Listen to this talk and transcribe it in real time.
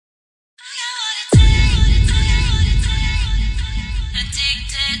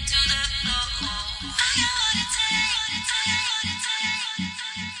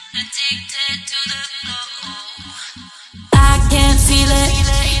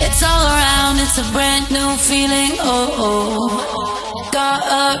It's all around, it's a brand new feeling, oh.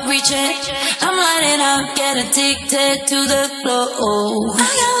 Gotta reach it, I'm lighting up, get addicted to the flow.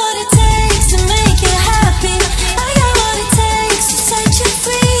 I got what it takes to make you happy. I got what it takes to set you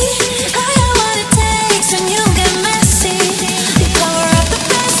free. I got what it takes when you get messy. You cover up the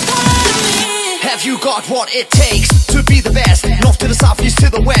best part of me. Have you got what it takes to be the best? North to the south, east to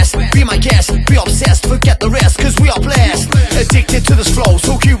the west. Be my guest, be obsessed, forget the rest, cause we are blessed. Addicted to this flow,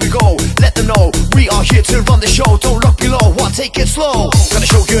 so here we go. Let them know we are here to run the show. Don't look below, why take it slow? Gonna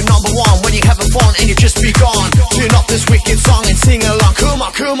show you number one when you're having fun and you just be gone. Turn up this wicked song and sing along. Come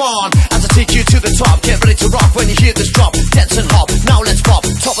on, come on. As I take you to the top, get ready to rock when you hear this drop. Dance and hop, now let's pop.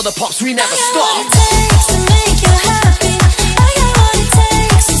 Top of the pops, we never stop. I got what it takes to make you happy. I got what it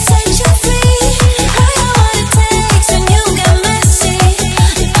takes to set you free. I got what it takes when you get messy.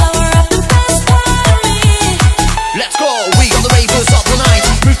 You cover up the best part of me. Let's go, we are the ravers of the night.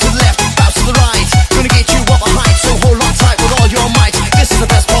 Move to the left, bounce to the right. Gonna get you up behind, so hold on tight with all your might. This is the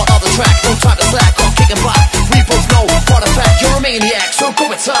best part of the track, no time to slack or kick and back. We both know for the fact you're a maniac, so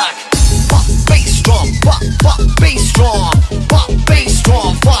go attack. Pop, bass drum, pop, bass drum. Pop, bass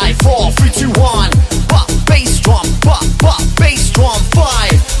drum, 5, 4, 3, 2, 1. Pop, bass drum, pop, bass drum,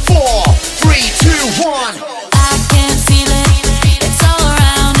 5, 4, 3, 2, 1. I can feel it, it's all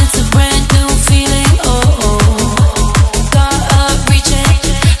around, it's a brand new feeling, oh. Gotta reach it,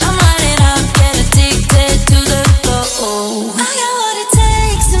 I'm lighting up, get addicted to the flow. I got what it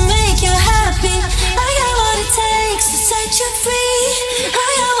takes to make you happy. I got what it takes to set you free. I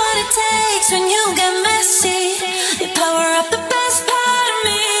got what it takes when you get messy. You power up the best part of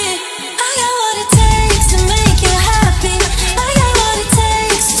me. I got what it takes to make you happy. I got what it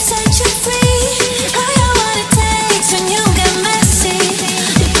takes to set you free. I got what it takes when you get messy.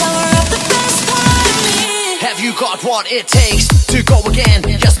 You power up the best part of me. Have you got what it takes to go again?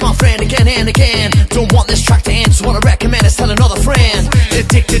 Yes, my friend, again and again. Don't want this track to end, so what I recommend is tell another friend.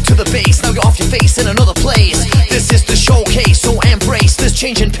 Addicted to the bass, now you're off your face in another place. This is the showcase, so embrace this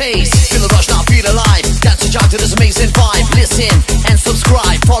change in pace. Feel the rush, now feel alive. Dance and jive to this amazing vibe. Listen and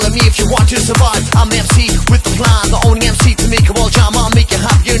subscribe. Follow me if you want to survive. I'm MC with the plan, the only MC to make you all jam. I'll make you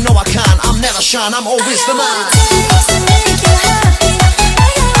happy, you know I can. I'm never shy, I'm always the man.